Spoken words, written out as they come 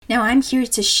Now I'm here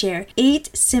to share 8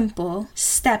 simple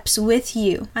steps with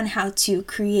you on how to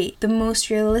create the most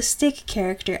realistic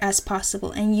character as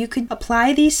possible. And you could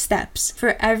apply these steps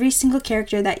for every single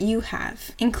character that you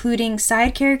have, including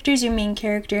side characters, your main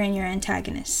character, and your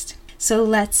antagonist. So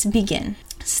let's begin.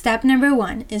 Step number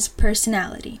 1 is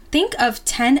personality. Think of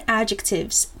 10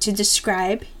 adjectives to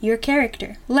describe your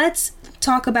character. Let's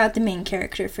talk about the main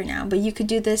character for now, but you could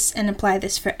do this and apply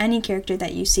this for any character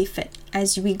that you see fit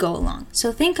as we go along.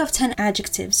 So think of 10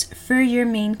 adjectives for your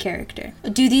main character.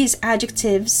 Do these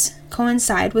adjectives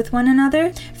coincide with one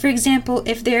another? For example,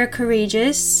 if they're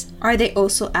courageous, are they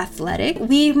also athletic?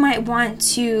 We might want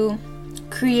to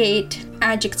create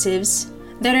adjectives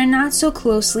that are not so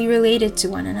closely related to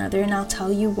one another, and I'll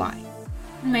tell you why.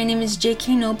 My name is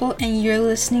J.K. Noble, and you're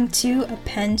listening to A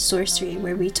Pen Sorcery,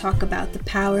 where we talk about the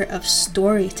power of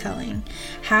storytelling,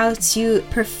 how to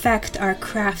perfect our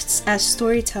crafts as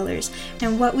storytellers,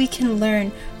 and what we can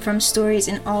learn from stories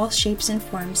in all shapes and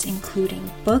forms,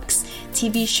 including books,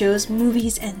 TV shows,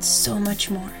 movies, and so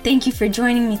much more. Thank you for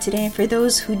joining me today, and for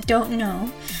those who don't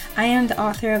know, I am the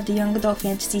author of the young adult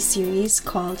fantasy series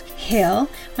called Hail.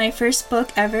 My first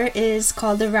book ever is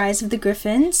called The Rise of the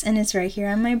Griffins, and it's right here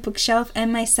on my bookshelf.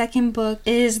 And my second book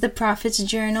is The Prophet's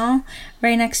Journal,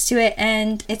 right next to it,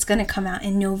 and it's going to come out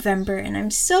in November. And I'm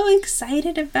so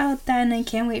excited about that, and I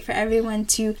can't wait for everyone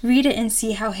to read it and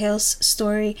see how Hail's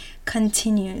story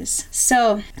continues.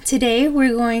 So today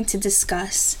we're going to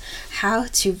discuss how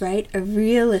to write a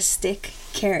realistic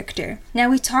character. Now,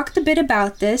 we talked a bit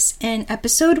about this in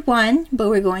episode 1, but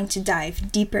we're going to dive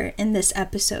deeper in this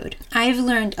episode. I've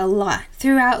learned a lot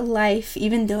throughout life,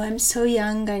 even though I'm so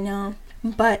young, I know.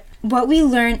 But what we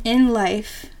learn in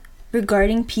life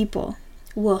regarding people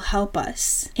will help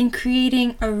us in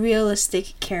creating a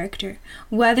realistic character,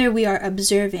 whether we are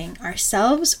observing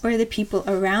ourselves or the people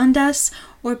around us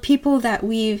or people that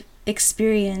we've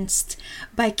experienced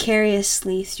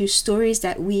vicariously through stories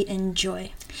that we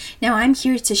enjoy. Now I'm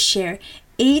here to share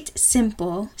 8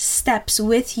 simple steps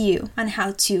with you on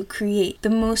how to create the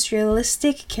most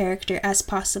realistic character as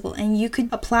possible. And you could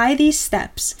apply these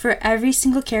steps for every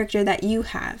single character that you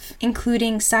have,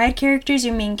 including side characters,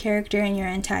 your main character, and your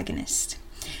antagonist.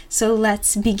 So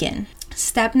let's begin.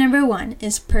 Step number 1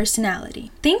 is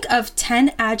personality. Think of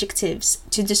 10 adjectives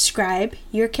to describe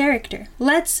your character.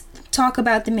 Let's talk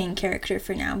about the main character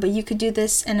for now, but you could do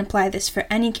this and apply this for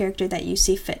any character that you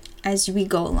see fit as we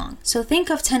go along. So think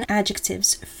of 10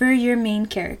 adjectives for your main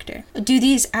character. Do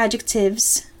these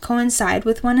adjectives coincide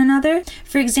with one another?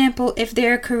 For example, if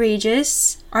they're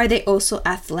courageous, are they also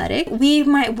athletic? We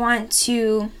might want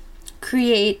to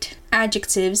create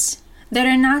adjectives that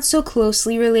are not so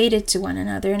closely related to one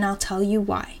another, and I'll tell you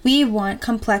why. We want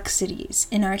complexities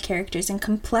in our characters, and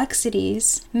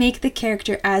complexities make the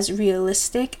character as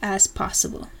realistic as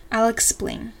possible. I'll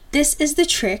explain. This is the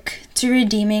trick to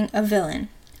redeeming a villain.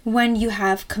 When you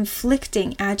have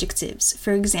conflicting adjectives,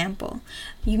 for example,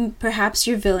 perhaps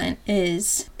your villain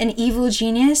is an evil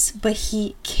genius, but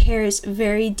he cares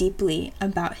very deeply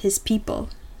about his people,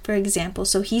 for example.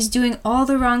 So he's doing all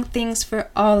the wrong things for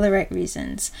all the right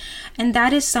reasons. And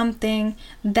that is something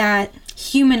that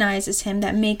humanizes him,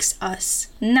 that makes us,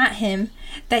 not him,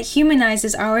 that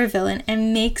humanizes our villain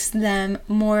and makes them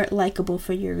more likable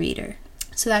for your reader.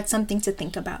 So that's something to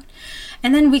think about.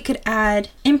 And then we could add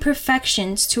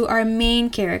imperfections to our main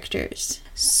characters.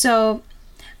 So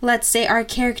let's say our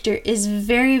character is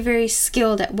very, very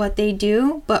skilled at what they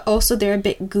do, but also they're a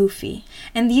bit goofy.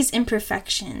 And these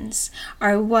imperfections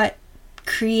are what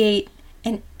create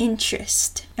an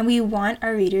interest. And we want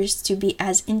our readers to be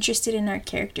as interested in our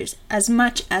characters as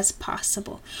much as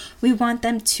possible. We want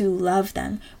them to love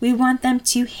them. We want them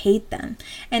to hate them.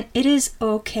 And it is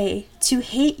okay to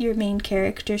hate your main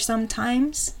character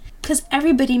sometimes, because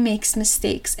everybody makes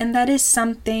mistakes. And that is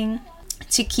something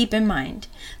to keep in mind,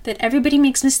 that everybody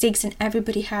makes mistakes and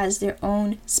everybody has their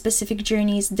own specific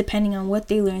journeys depending on what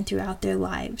they learn throughout their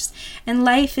lives. And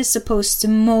life is supposed to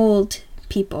mold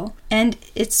people, and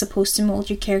it's supposed to mold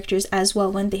your characters as well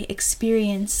when they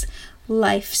experience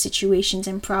life situations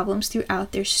and problems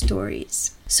throughout their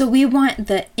stories. So we want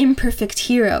the imperfect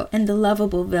hero and the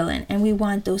lovable villain, and we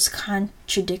want those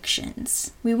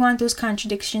contradictions. We want those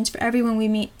contradictions for everyone we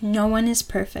meet. No one is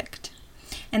perfect,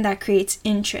 and that creates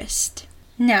interest.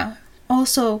 Now,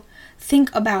 also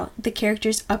think about the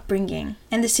character's upbringing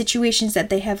and the situations that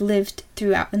they have lived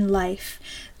throughout in life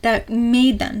that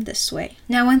made them this way.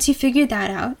 Now, once you figure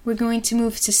that out, we're going to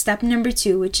move to step number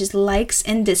 2, which is likes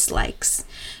and dislikes.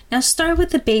 Now, start with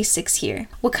the basics here.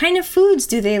 What kind of foods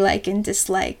do they like and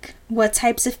dislike? What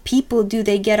types of people do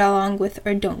they get along with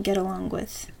or don't get along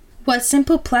with? What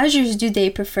simple pleasures do they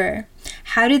prefer?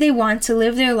 How do they want to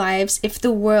live their lives if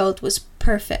the world was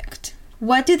perfect?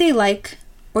 What do they like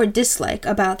or dislike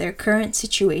about their current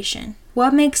situation?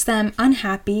 What makes them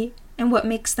unhappy and what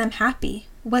makes them happy?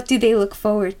 What do they look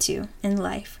forward to in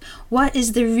life? What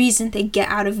is the reason they get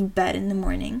out of bed in the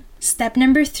morning? Step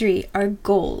number 3 are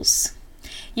goals.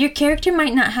 Your character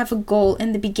might not have a goal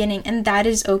in the beginning, and that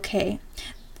is okay.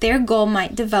 Their goal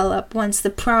might develop once the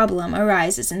problem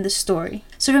arises in the story.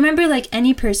 So remember, like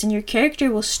any person, your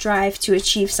character will strive to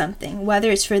achieve something,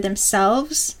 whether it's for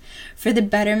themselves, for the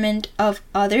betterment of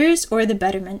others, or the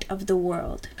betterment of the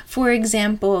world. For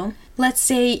example, let's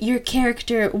say your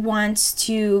character wants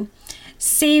to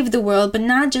save the world, but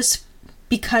not just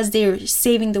because they're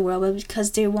saving the world, but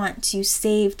because they want to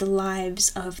save the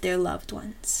lives of their loved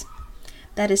ones.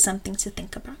 That is something to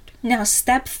think about. Now,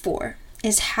 step 4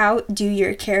 is, how do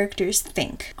your characters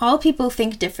think? All people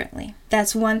think differently.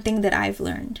 That's one thing that I've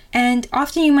learned. And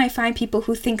often you might find people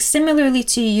who think similarly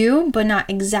to you, but not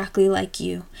exactly like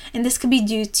you. And this could be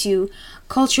due to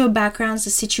cultural backgrounds, the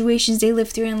situations they live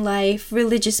through in life,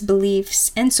 religious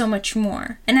beliefs, and so much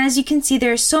more. And as you can see,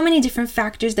 there are so many different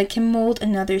factors that can mold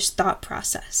another's thought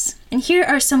process. And here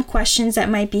are some questions that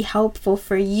might be helpful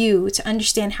for you to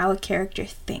understand how a character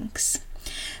thinks.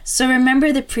 So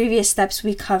remember the previous steps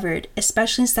we covered,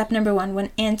 especially in step number 1 when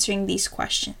answering these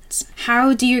questions.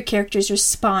 How do your characters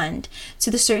respond to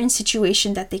the certain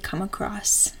situation that they come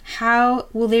across? How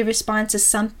will they respond to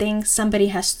something somebody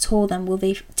has told them? Will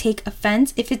they take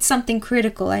offense? If it's something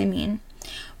critical, I mean.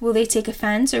 Will they take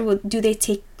offense, or do they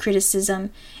take criticism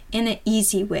in an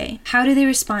easy way? How do they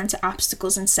respond to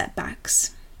obstacles and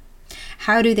setbacks?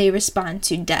 How do they respond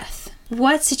to death?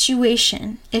 What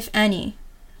situation, if any,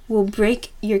 will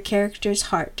break your character's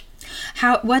heart?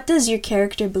 What does your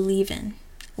character believe in?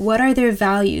 What are their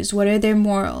values? What are their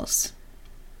morals?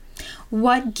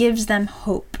 What gives them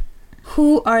hope?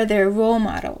 Who are their role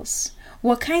models?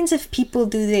 What kinds of people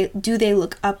do they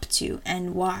look up to,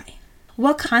 and why?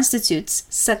 What constitutes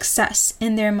success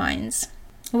in their minds?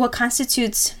 What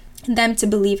constitutes them to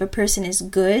believe a person is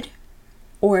good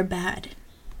or bad?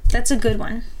 That's a good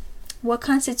one. What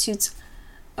constitutes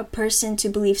a person to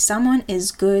believe someone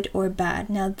is good or bad?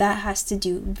 Now that has to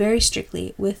do very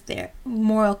strictly with their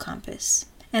moral compass,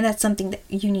 and that's something that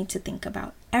you need to think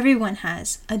about. Everyone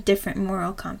has a different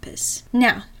moral compass.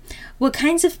 Now, what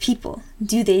kinds of people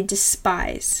do they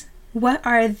despise? What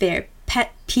are their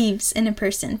pet peeves in a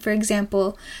person? For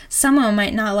example, someone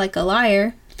might not like a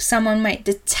liar. Someone might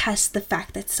detest the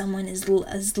fact that someone is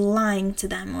lying to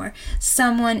them, or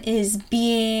someone is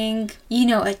being,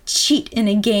 a cheat in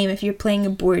a game if you're playing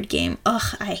a board game.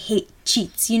 Ugh, I hate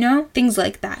cheats, Things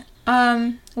like that.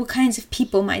 What kinds of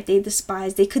people might they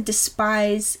despise? They could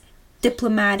despise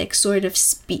diplomatic sort of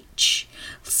speech,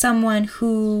 someone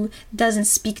who doesn't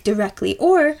speak directly,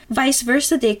 or vice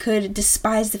versa. They could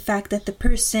despise the fact that the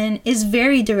person is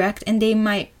very direct, and they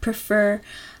might prefer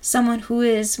someone who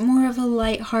is more of a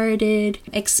lighthearted,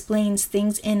 explains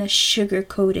things in a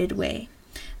sugar-coated way.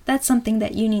 That's something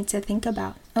that you need to think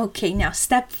about. Okay, now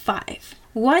step 5.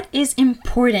 What is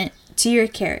important to your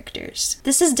characters?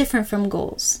 This is different from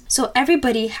goals. So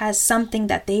everybody has something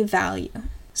that they value.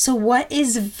 So what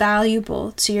is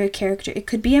valuable to your character? It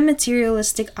could be a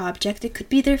materialistic object. It could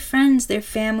be their friends, their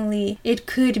family. It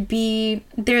could be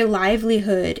their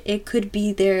livelihood. It could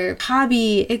be their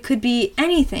hobby. It could be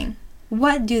anything.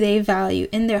 What do they value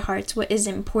in their hearts? What is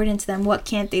important to them? What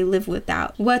can't they live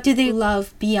without? What do they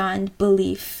love beyond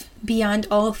belief, beyond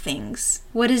all things?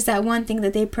 What is that one thing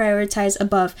that they prioritize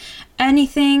above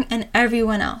anything and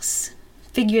everyone else?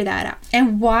 Figure that out.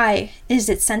 And why is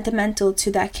it sentimental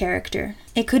to that character?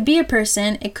 It could be a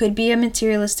person, it could be a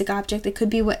materialistic object, it could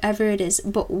be whatever it is,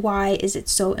 but why is it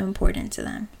so important to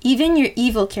them? Even your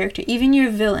evil character, even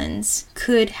your villains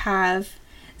could have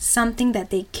something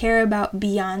that they care about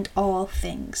beyond all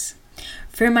things.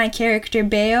 For my character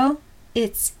Bayo,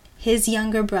 it's his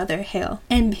younger brother Hale,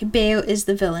 and Bayo is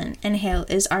the villain and Hale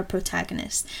is our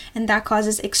protagonist, and that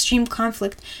causes extreme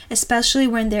conflict, especially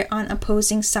when they're on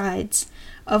opposing sides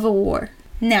of a war.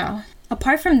 Now,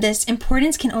 apart from this,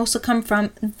 importance can also come from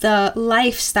the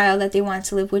lifestyle that they want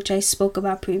to live, which I spoke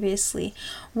about previously.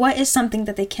 What is something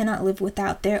that they cannot live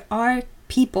without? There are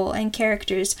people and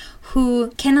characters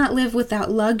who cannot live without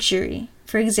luxury.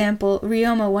 For example,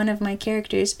 Ryoma, one of my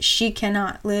characters, she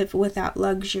cannot live without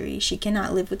luxury. She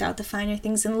cannot live without the finer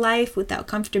things in life, without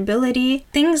comfortability,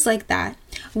 things like that.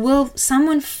 Will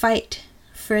someone fight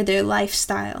for their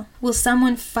lifestyle? Will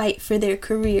someone fight for their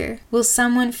career? Will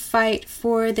someone fight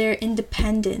for their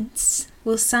independence?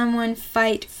 Will someone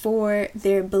fight for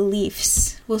their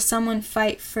beliefs? Will someone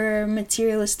fight for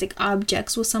materialistic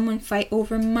objects? Will someone fight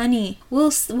over money?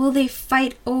 Will they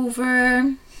fight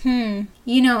over...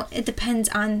 it depends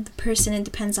on the person. It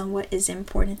depends on what is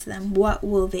important to them. What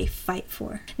will they fight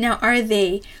for? Now, are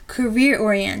they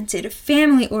career-oriented,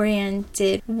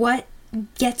 family-oriented? What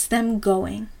gets them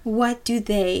going? What do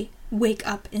they wake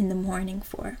up in the morning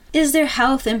for? Is their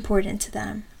health important to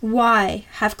them? Why?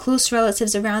 Have close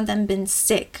relatives around them been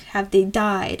sick? Have they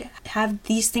died? Have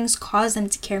these things caused them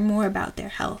to care more about their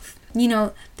health?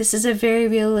 This is a very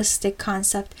realistic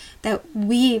concept that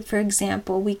we, for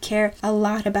example, we care a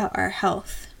lot about our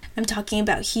health. I'm talking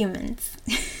about humans.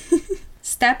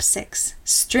 Step 6,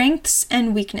 strengths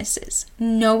and weaknesses.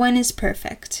 No one is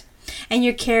perfect, and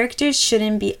your characters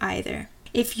shouldn't be either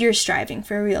if you're striving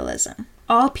for realism.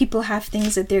 All people have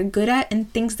things that they're good at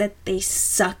and things that they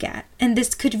suck at. And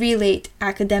this could relate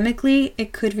academically,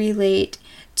 it could relate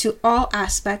to all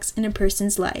aspects in a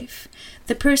person's life.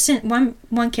 The person,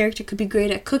 one character could be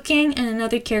great at cooking, and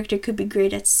another character could be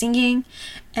great at singing,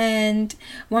 and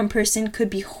one person could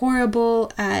be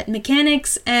horrible at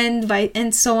mechanics, and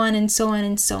so on and so on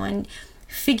and so on.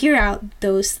 Figure out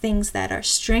those things that are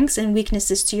strengths and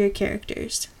weaknesses to your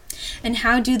characters. And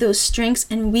how do those strengths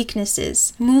and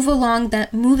weaknesses move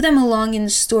them along in the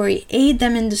story, aid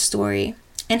them in the story?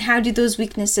 And how do those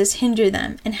weaknesses hinder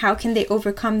them? And how can they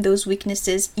overcome those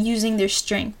weaknesses using their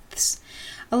strengths?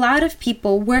 A lot of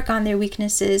people work on their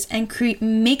weaknesses and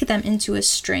make them into a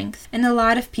strength. And a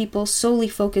lot of people solely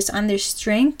focus on their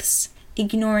strengths,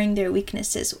 ignoring their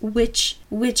weaknesses. Which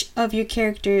of your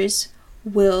characters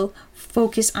will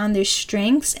focus on their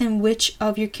strengths, and which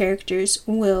of your characters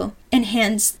will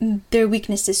enhance their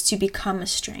weaknesses to become a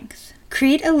strength?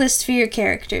 Create a list for your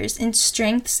characters in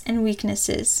strengths and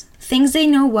weaknesses, things they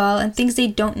know well and things they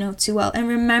don't know too well. And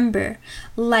remember,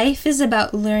 life is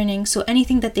about learning, so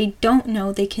anything that they don't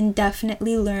know, they can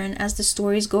definitely learn as the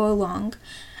stories go along,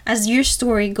 as your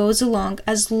story goes along,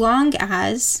 as long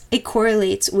as it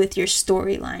correlates with your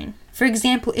storyline. For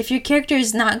example, if your character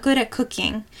is not good at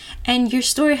cooking and your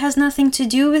story has nothing to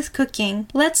do with cooking,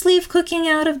 let's leave cooking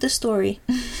out of the story.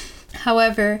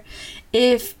 However,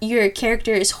 if your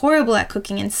character is horrible at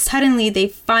cooking and suddenly they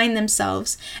find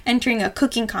themselves entering a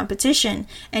cooking competition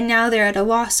and now they're at a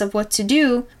loss of what to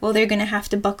do, well, they're going to have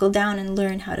to buckle down and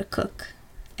learn how to cook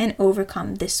and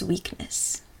overcome this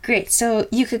weakness. Great, so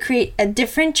you could create a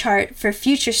different chart for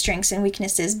future strengths and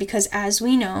weaknesses, because as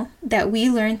we know that we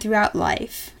learn throughout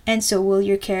life, and so will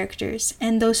your characters,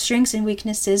 and those strengths and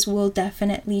weaknesses will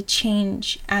definitely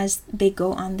change as they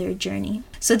go on their journey.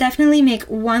 So definitely make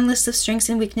one list of strengths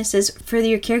and weaknesses for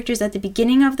your characters at the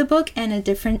beginning of the book and a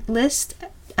different list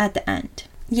at the end.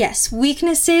 Yes,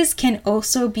 weaknesses can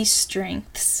also be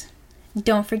strengths.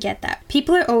 Don't forget that.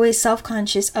 People are always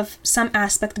self-conscious of some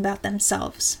aspect about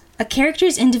themselves. A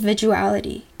character's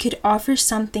individuality could offer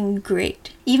something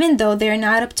great, even though they're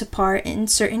not up to par in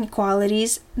certain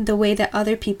qualities the way that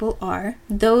other people are.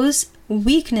 Those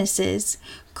weaknesses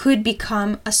could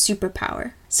become a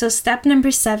superpower. So step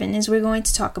number 7 is we're going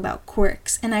to talk about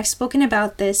quirks. And I've spoken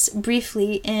about this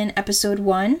briefly in episode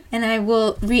 1. And I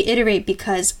will reiterate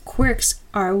because quirks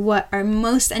are what are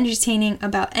most entertaining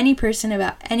about any person,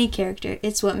 about any character.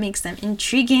 It's what makes them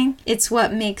intriguing. It's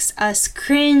what makes us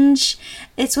cringe.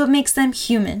 It's what makes them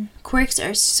human. Quirks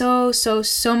are so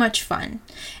much fun.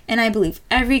 And I believe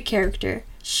every character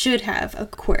should have a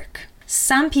quirk.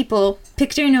 Some people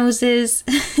pick their noses,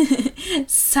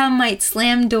 some might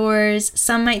slam doors,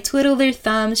 some might twiddle their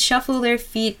thumbs, shuffle their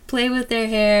feet, play with their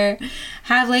hair,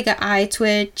 have like an eye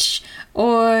twitch,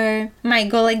 or might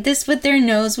go like this with their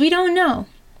nose. We don't know.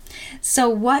 So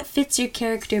what fits your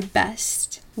character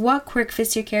best? What quirk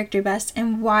fits your character best,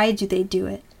 and why do they do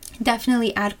it?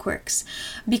 Definitely add quirks,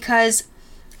 because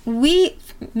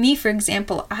me for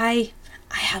example, I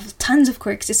have tons of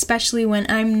quirks, especially when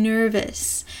I'm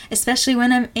nervous, especially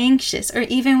when I'm anxious, or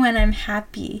even when I'm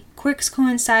happy. Quirks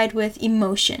coincide with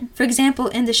emotion. For example,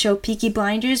 in the show Peaky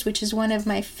Blinders, which is one of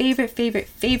my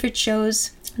favorite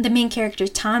shows, the main character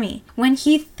Tommy, when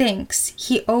he thinks,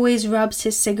 he always rubs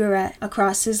his cigarette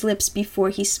across his lips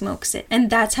before he smokes it. And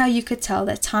that's how you could tell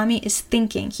that Tommy is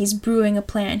thinking. He's brewing a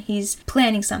plan. He's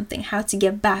planning something, how to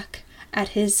get back at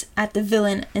the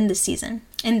villain in the season.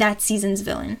 In that season's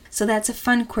villain. So that's a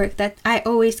fun quirk that I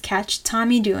always catch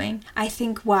Tommy doing. I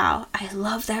think, wow, I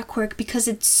love that quirk because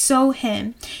it's so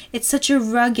him. It's such a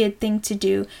rugged thing to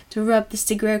do, to rub the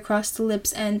cigarette across the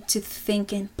lips and to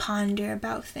think and ponder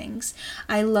about things.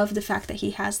 I love the fact that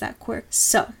he has that quirk.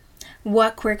 So,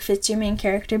 what quirk fits your main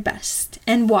character best?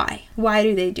 And why? Why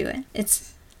do they do it?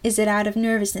 It's Is it out of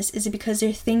nervousness? Is it because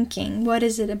they're thinking? What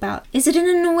is it about? Is it an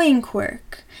annoying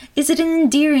quirk? Is it an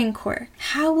endearing quirk?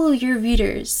 How will your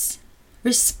readers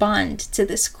respond to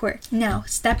this quirk? Now,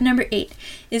 step number 8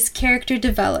 is character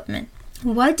development.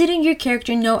 What didn't your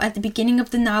character know at the beginning of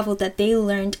the novel that they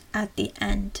learned at the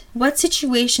end? What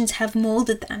situations have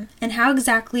molded them, and how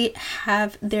exactly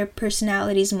have their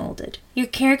personalities molded? Your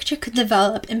character could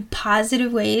develop in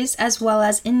positive ways as well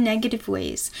as in negative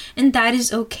ways, and that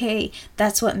is okay.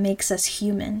 That's what makes us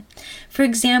human. For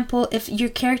example, if your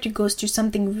character goes through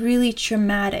something really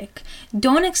traumatic,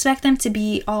 don't expect them to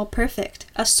be all perfect.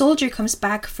 A soldier comes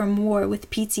back from war with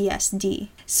PTSD.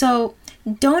 So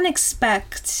don't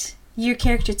expect your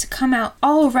character to come out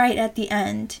all right at the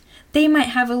end. They might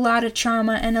have a lot of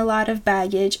trauma and a lot of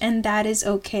baggage, and that is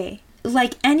okay.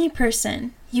 Like any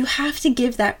person, you have to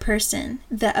give that person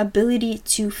the ability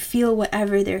to feel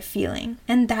whatever they're feeling,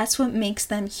 and that's what makes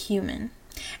them human.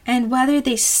 And whether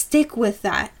they stick with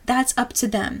that, that's up to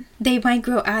them. They might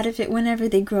grow out of it whenever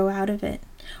they grow out of it,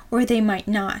 or they might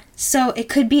not. So it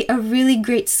could be a really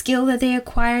great skill that they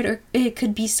acquired, or it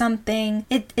could be something,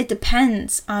 it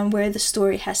depends on where the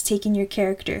story has taken your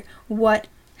character. What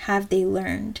have they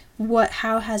learned?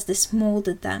 How has this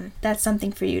molded them? That's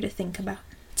something for you to think about.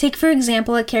 Take, for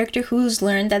example, a character who's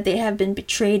learned that they have been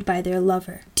betrayed by their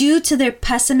lover. Due to their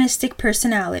pessimistic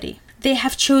personality, they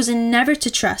have chosen never to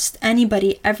trust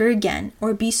anybody ever again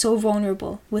or be so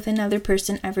vulnerable with another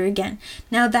person ever again.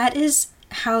 Now that is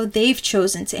how they've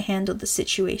chosen to handle the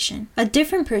situation. A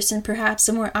different person, perhaps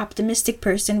a more optimistic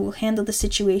person, will handle the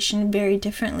situation very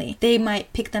differently. They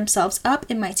might pick themselves up.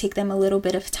 It might take them a little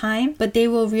bit of time, but they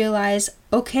will realize,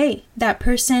 okay, that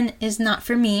person is not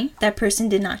for me. That person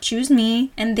did not choose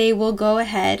me, and they will go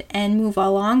ahead and move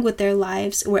along with their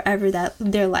lives wherever that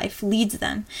their life leads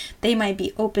them. They might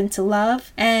be open to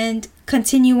love and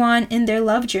continue on in their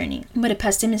love journey. But a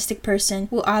pessimistic person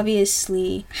will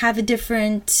obviously have a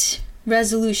different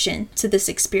resolution to this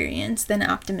experience than an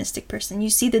optimistic person. You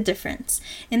see the difference.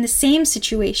 In the same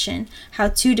situation, how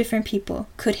two different people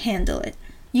could handle it.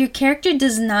 Your character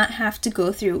does not have to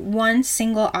go through one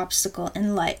single obstacle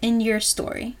in life in your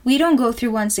story. We don't go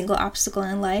through one single obstacle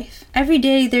in life. Every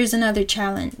day there's another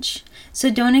challenge.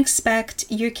 So don't expect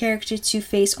your character to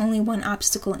face only one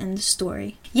obstacle in the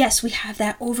story. Yes, we have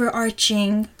that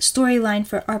overarching storyline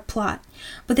for our plot,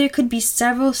 but there could be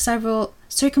several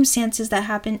circumstances that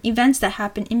happen, events that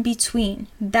happen in between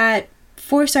that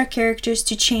force our characters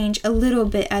to change a little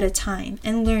bit at a time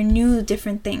and learn new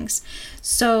different things.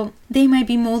 So they might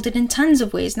be molded in tons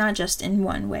of ways, not just in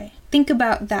one way. Think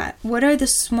about that. What are the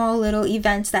small little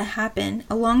events that happen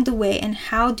along the way, and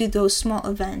how do those small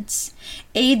events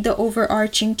aid the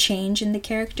overarching change in the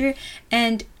character,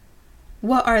 and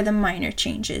what are the minor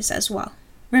changes as well?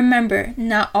 Remember,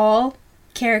 not all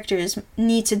characters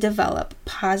need to develop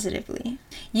positively.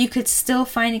 You could still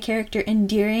find a character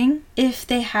endearing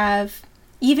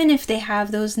even if they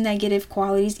have those negative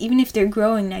qualities, even if they're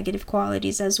growing negative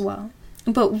qualities as well.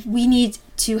 But we need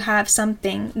to have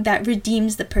something that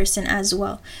redeems the person as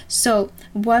well. So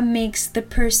what makes the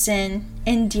person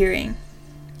endearing?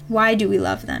 Why do we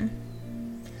love them?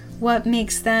 What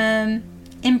makes them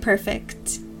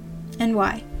imperfect? And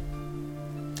why?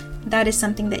 That is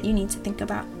something that you need to think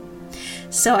about.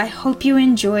 So I hope you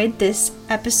enjoyed this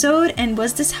episode, and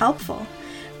was this helpful?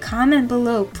 Comment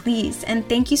below, please, and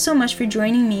thank you so much for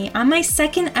joining me on my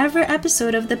second ever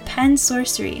episode of the Pen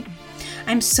Sorcery.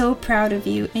 I'm so proud of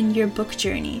you in your book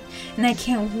journey, and I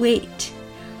can't wait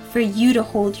for you to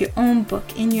hold your own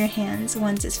book in your hands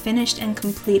once it's finished and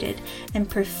completed and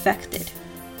perfected.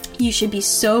 You should be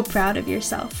so proud of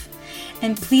yourself.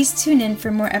 And please tune in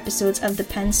for more episodes of the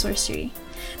Pen Sorcery.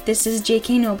 This is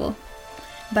JK Noble.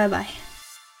 Bye-bye.